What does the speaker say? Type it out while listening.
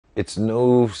it's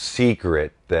no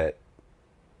secret that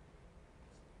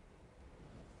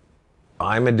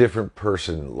I'm a different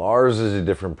person. Lars is a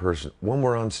different person when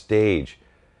we're on stage.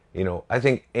 I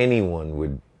think anyone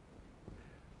would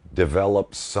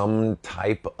develop some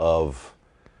type of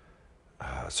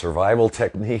survival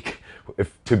technique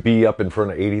to be up in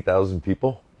front of 80,000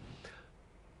 people.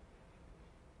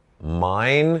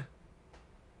 Mine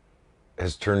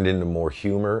has turned into more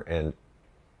humor and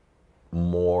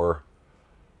more,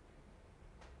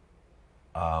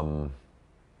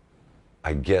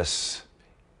 I guess,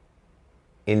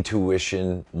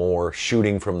 intuition, more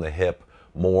shooting from the hip,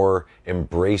 more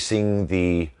embracing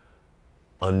the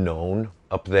unknown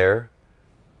up there.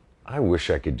 I wish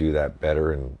I could do that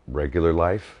better in regular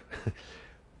life.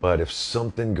 But if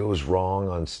something goes wrong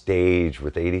on stage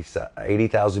with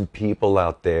 80,000 people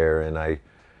out there and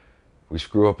we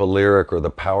screw up a lyric or the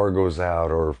power goes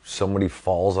out or somebody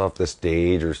falls off the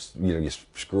stage or you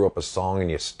screw up a song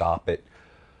and you stop it,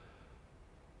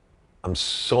 I'm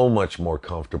so much more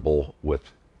comfortable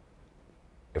with,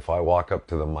 if I walk up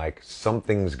to the mic,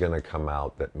 something's going to come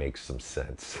out that makes some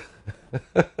sense.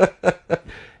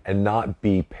 And not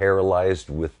be paralyzed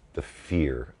with the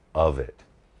fear of it.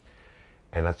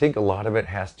 And I think a lot of it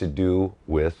has to do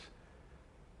with,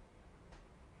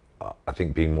 I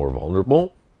think, being more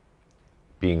vulnerable,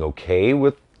 being okay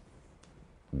with,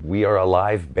 we are a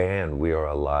live band. We are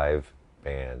a live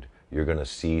band. You're going to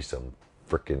see some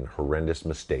freaking horrendous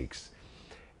mistakes.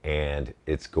 And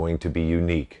it's going to be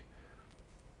unique.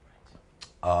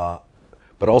 But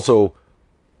also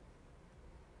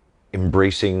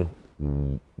embracing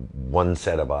one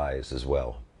set of eyes as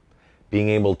well. Being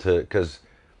able to, because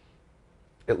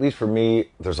at least for me,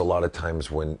 there's a lot of times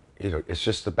when, it's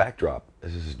just the backdrop.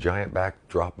 This is a giant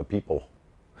backdrop of people.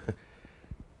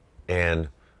 And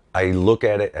I look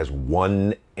at it as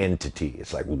one entity.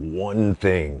 It's like one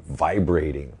thing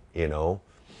vibrating, But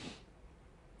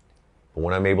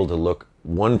when I'm able to look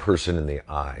one person in the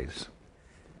eyes,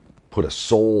 put a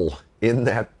soul in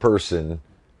that person,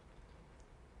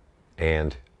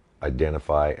 and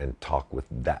identify and talk with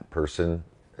that person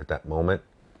at that moment,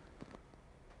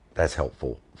 that's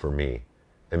helpful for me.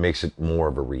 It makes it more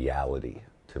of a reality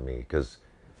to me, because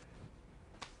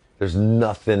there's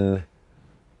nothing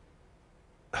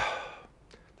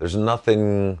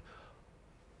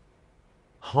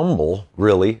humble,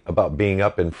 really, about being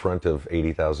up in front of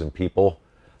 80,000 people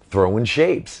throwing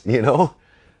shapes,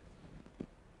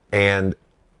 And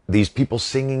these people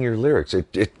singing your lyrics.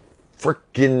 It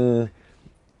freaking,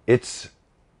 it's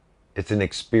an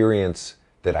experience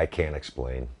that I can't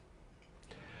explain.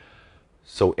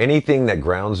 So anything that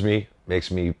grounds me, makes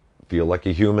me feel like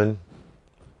a human,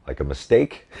 like a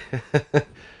mistake,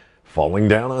 falling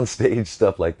down on stage,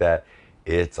 stuff like that,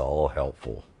 it's all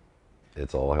helpful.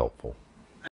 It's all helpful.